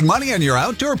Money on your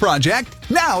outdoor project?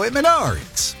 Now at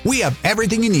Menards. We have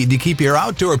everything you need to keep your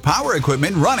outdoor power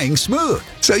equipment running smooth,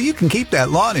 so you can keep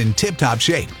that lawn in tip-top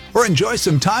shape or enjoy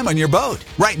some time on your boat.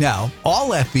 Right now, all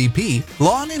FVP,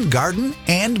 lawn and garden,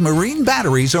 and marine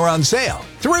batteries are on sale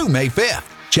through May 5th.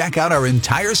 Check out our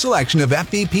entire selection of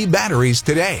FVP batteries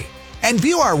today and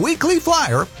view our weekly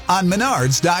flyer on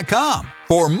Menards.com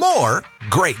for more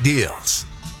great deals.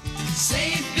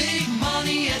 Save big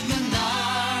money at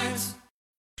Menards.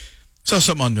 Saw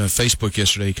something on Facebook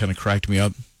yesterday, kind of cracked me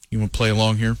up. You want to play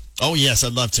along here? Oh, yes,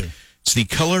 I'd love to. It's the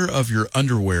color of your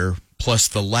underwear plus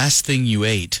the last thing you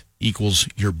ate equals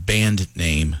your band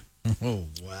name. Oh,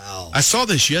 wow. I saw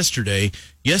this yesterday.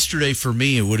 Yesterday, for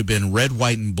me, it would have been Red,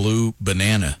 White, and Blue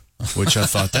Banana, which I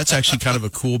thought that's actually kind of a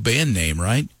cool band name,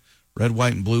 right? Red,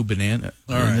 White, and Blue Banana.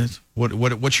 All right.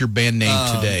 What's your band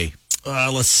name today?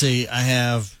 Let's see. I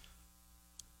have,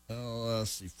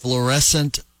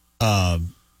 fluorescent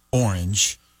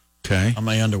orange on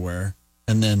my underwear,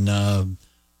 and then I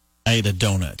ate a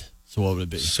donut. So what would it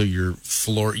be? So you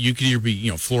could either be,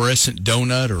 fluorescent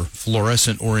donut or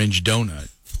fluorescent orange donut.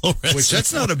 Which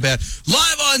that's not a bad.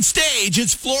 Live on stage,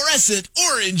 it's fluorescent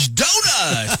orange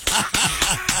donut.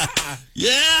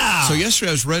 Yeah. So yesterday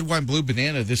I was red, white, blue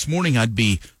banana. This morning I'd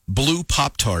be blue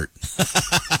Pop-Tart.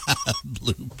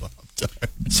 Blue Pop-Tart.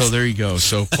 So there you go.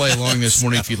 So play along this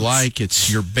morning if you'd like.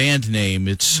 It's your band name.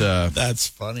 It's that's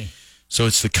funny. So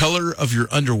it's the color of your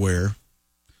underwear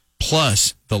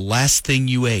plus the last thing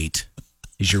you ate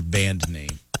is your band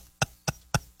name.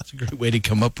 It's a great way to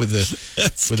come up with a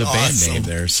band name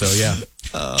there. So yeah,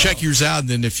 check yours out. And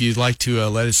then if you'd like to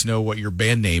let us know what your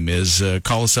band name is,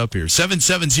 call us up here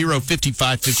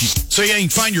 770-5550. So yeah, you can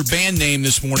find your band name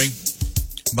this morning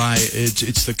by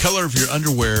it's the color of your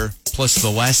underwear plus the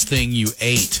last thing you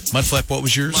ate. Mudflap, what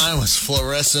was yours? Mine was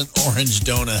fluorescent orange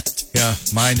donut. Yeah,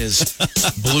 mine is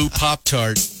blue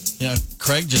Pop-Tart. Yeah,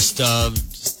 Craig just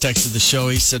texted the show.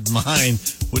 He said mine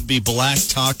would be black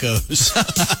tacos.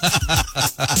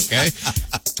 Okay.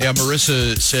 Yeah,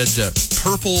 Marissa said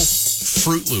purple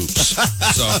Fruit Loops.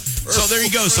 So there you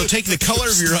go. So take the color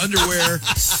of your underwear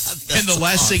and the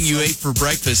last thing you ate for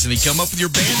breakfast, and you come up with your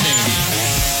band name.